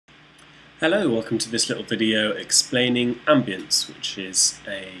Hello, welcome to this little video explaining Ambience, which is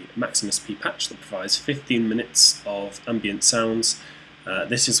a Max MSP patch that provides 15 minutes of ambient sounds.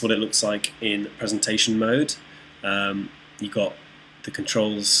 This is what it looks like in presentation mode. You've got the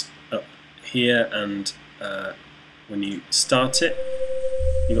controls up here, and when you start it,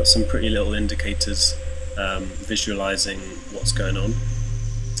 you've got some pretty little indicators visualizing what's going on.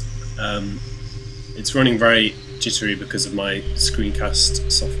 It's running very jittery because of my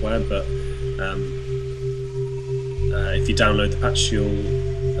screencast software, but if you download the patch, you'll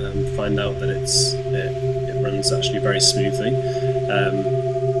find out that it runs actually very smoothly.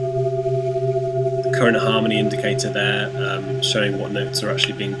 The current harmony indicator there, showing what notes are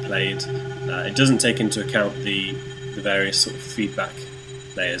actually being played. It doesn't take into account the various sort of feedback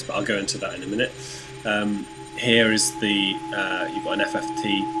layers, but I'll go into that in a minute. Here is you've got an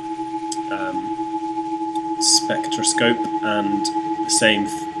Fft Spectroscope and the same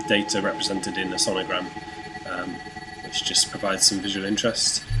data represented in a sonogram, which just provides some visual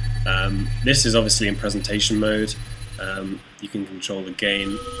interest. This is obviously in presentation mode. You can control the gain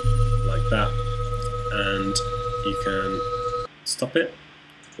like that, and you can stop it,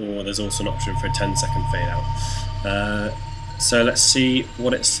 or there's also an option for a 10-second fade out. So let's see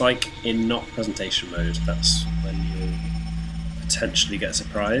what it's like in not presentation mode. That's when you'll potentially get a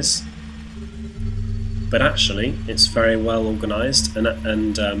surprise. But actually, it's very well organised, and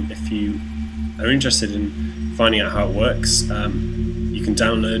if you are interested in finding out how it works, you can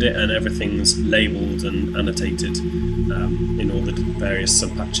download it, and everything's labelled and annotated in all the various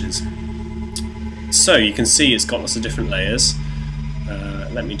sub-patches. So you can see it's got lots of different layers.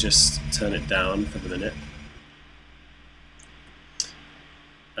 Let me just turn it down for the minute.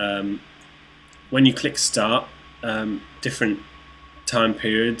 When you click Start, different time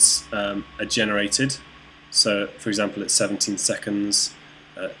periods are generated. So, for example, at 17 seconds,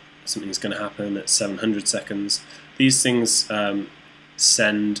 something's going to happen at 700 seconds. These things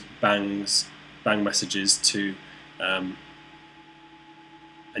send bang messages to, and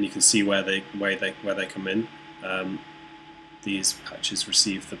you can see where they come in. These patches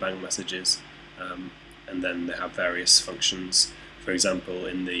receive the bang messages, and then they have various functions. For example,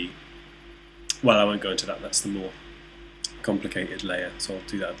 well, I won't go into that. That's the more complicated layer, so I'll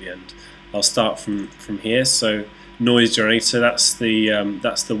do that at the end. I'll start from here. So noise generator, that's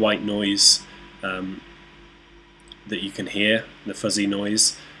the white noise that you can hear, the fuzzy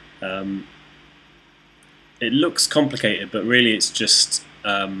noise. It looks complicated, but really it's just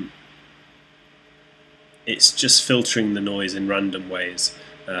filtering the noise in random ways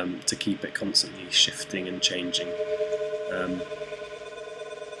to keep it constantly shifting and changing.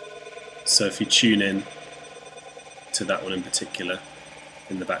 So if you tune in to that one in particular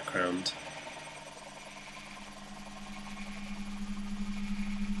in the background,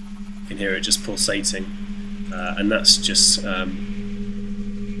 you can hear it just pulsating, and that's just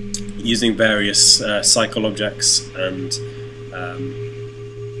using various cycle objects, and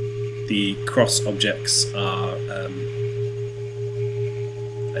the cross objects are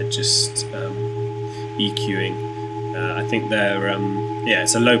just EQing. I think they're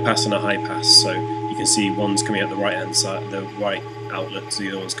it's a low pass and a high pass, so you can see one's coming out the right hand side, the right outlet, so the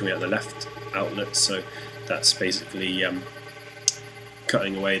other one's coming out the left outlet. So that's basically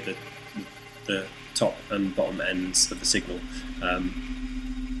cutting away the top and bottom ends of the signal,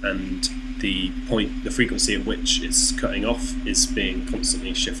 and the frequency at which it's cutting off is being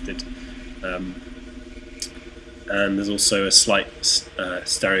constantly shifted. And there's also a slight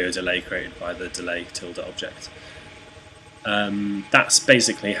stereo delay created by the delay tilde object. That's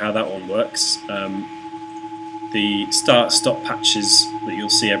basically how that one works. The start-stop patches that you'll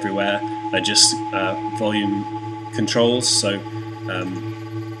see everywhere are just volume controls, so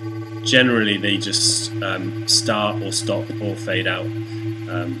generally they just start or stop or fade out,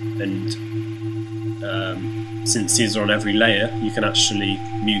 and since these are on every layer, you can actually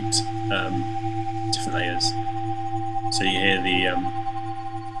mute different layers. So you hear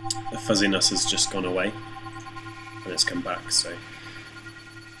the fuzziness has just gone away and it's come back. So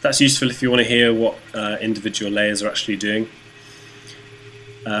that's useful if you want to hear what individual layers are actually doing.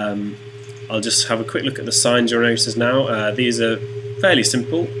 I'll just have a quick look at the sine generators now. These are fairly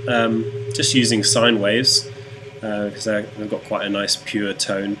simple, just using sine waves, because they've got quite a nice pure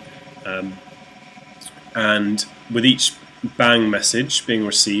tone. And with each bang message being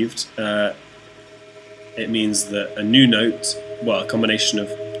received, it means that a new note, well, a combination of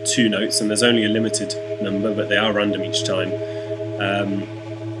two notes, and there's only a limited number, but they are random each time.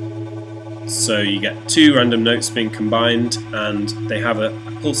 So you get two random notes being combined, and they have a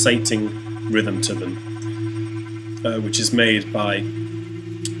pulsating rhythm to them, which is made by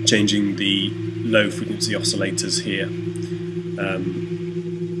changing the low frequency oscillators here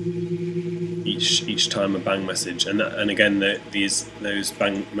each time a bang message, and again those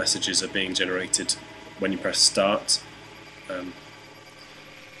bang messages are being generated when you press start,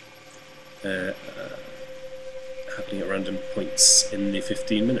 happening at random points in the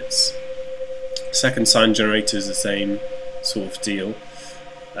 15 minutes. Second sine generator is the same sort of deal,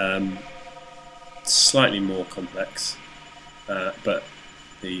 slightly more complex, but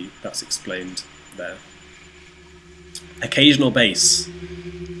that's explained there. Occasional bass.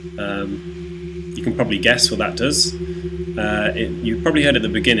 You can probably guess what that does. You probably heard at the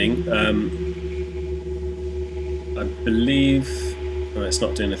beginning. I believe it's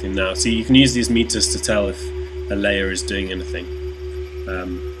not doing anything now. So you can use these meters to tell if a layer is doing anything.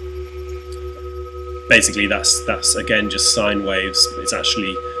 Basically, that's again just sine waves. It's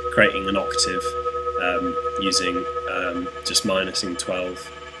actually creating an octave using just minusing 12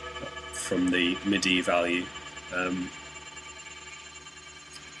 from the MIDI value.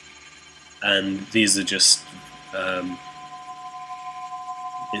 And these are just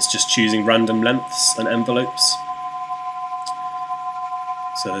it's just choosing random lengths and envelopes.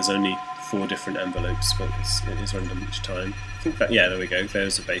 So there's only 4 different envelopes, but it is random each time. I think that, yeah, there we go.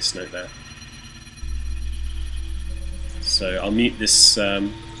 There's a bass note there. So I'll mute this. I'll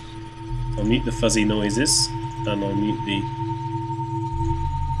mute the fuzzy noises, and I'll mute the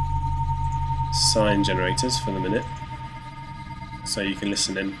sine generators for the minute, so you can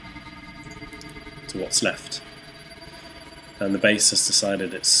listen in to what's left. And the bass has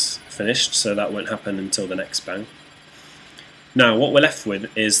decided it's finished, so that won't happen until the next bang. Now what we're left with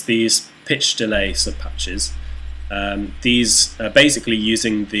is these pitch delay subpatches. These are basically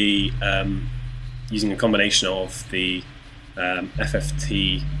using the using a combination of the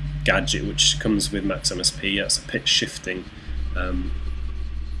Fft gadget, which comes with Max MSP. That's a pitch shifting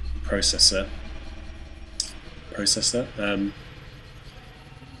processor.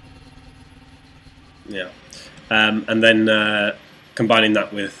 And then combining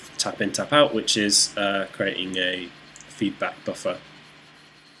that with tap in, tap out, which is creating a feedback buffer.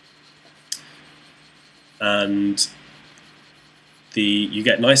 And you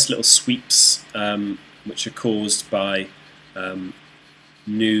get nice little sweeps, which are caused by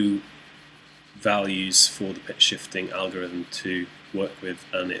new values for the pitch shifting algorithm to work with,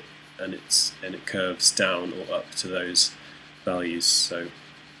 and it curves down or up to those values. So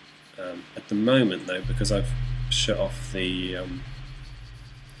at the moment, though, because I've shut off the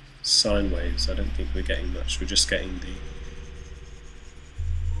sine waves, I don't think we're getting much. We're just getting the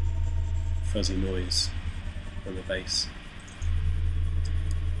fuzzy noise on the bass.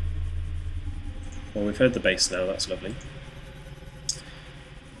 Well, we've heard the bass now. That's lovely.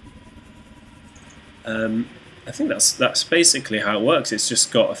 I think that's basically how it works. It's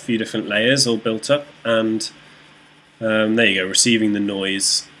just got a few different layers all built up, and there you go, receiving the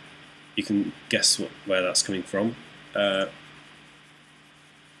noise. You can guess where that's coming from. And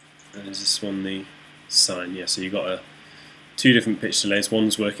is this one the sine? Yeah, so you've got two different pitch delays.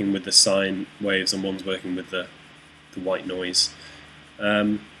 One's working with the sine waves and one's working with the white noise.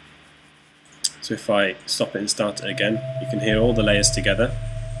 So if I stop it and start it again, you can hear all the layers together.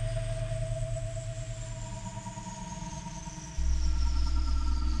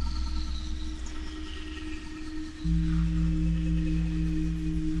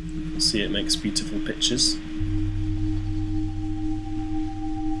 See, it makes beautiful pictures.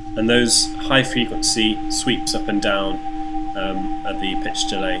 And those high frequency sweeps up and down are the pitch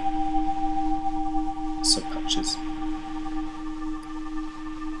delay subpatches.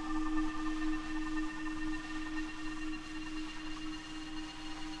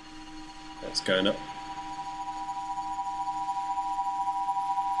 That's going up.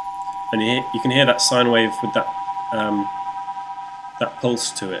 And you can hear that sine wave with that that pulse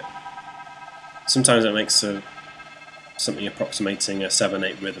to it. Sometimes it makes something approximating a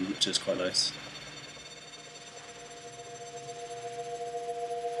 7/8 rhythm, which is quite nice.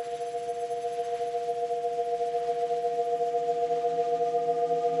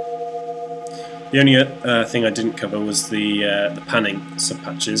 The only thing I didn't cover was the panning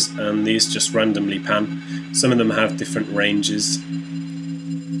subpatches, and these just randomly pan. Some of them have different ranges.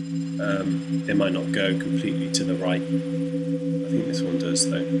 They might not go completely to the right. I think this one does,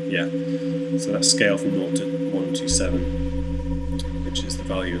 though. Yeah. So that's scale from 0 to 127, which is the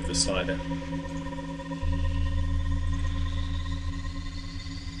value of the slider.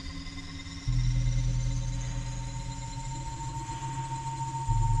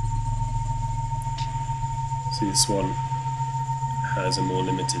 See, this one has a more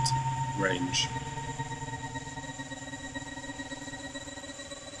limited range.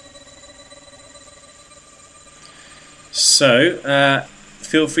 So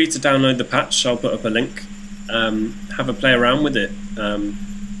feel free to download the patch. I'll put up a link. Have a play around with it.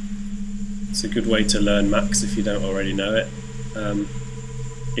 It's a good way to learn Max if you don't already know it.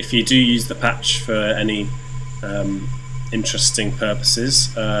 If you do use the patch for any interesting purposes,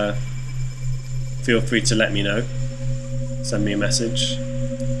 feel free to let me know. Send me a message.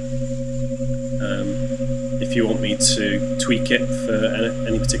 If you want me to tweak it for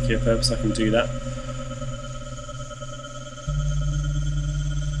any particular purpose, I can do that.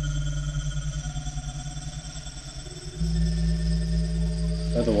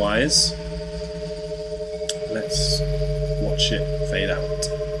 Otherwise, let's watch it fade out.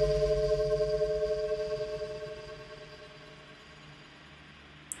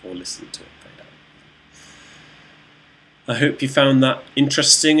 Or listen to it fade out. I hope you found that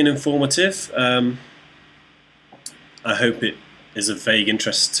interesting and informative. I hope it is of vague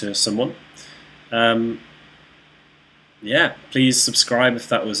interest to someone. Yeah, please subscribe if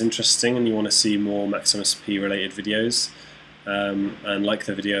that was interesting and you want to see more Max MSP related videos. And like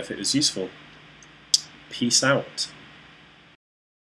the video if it was useful. Peace out.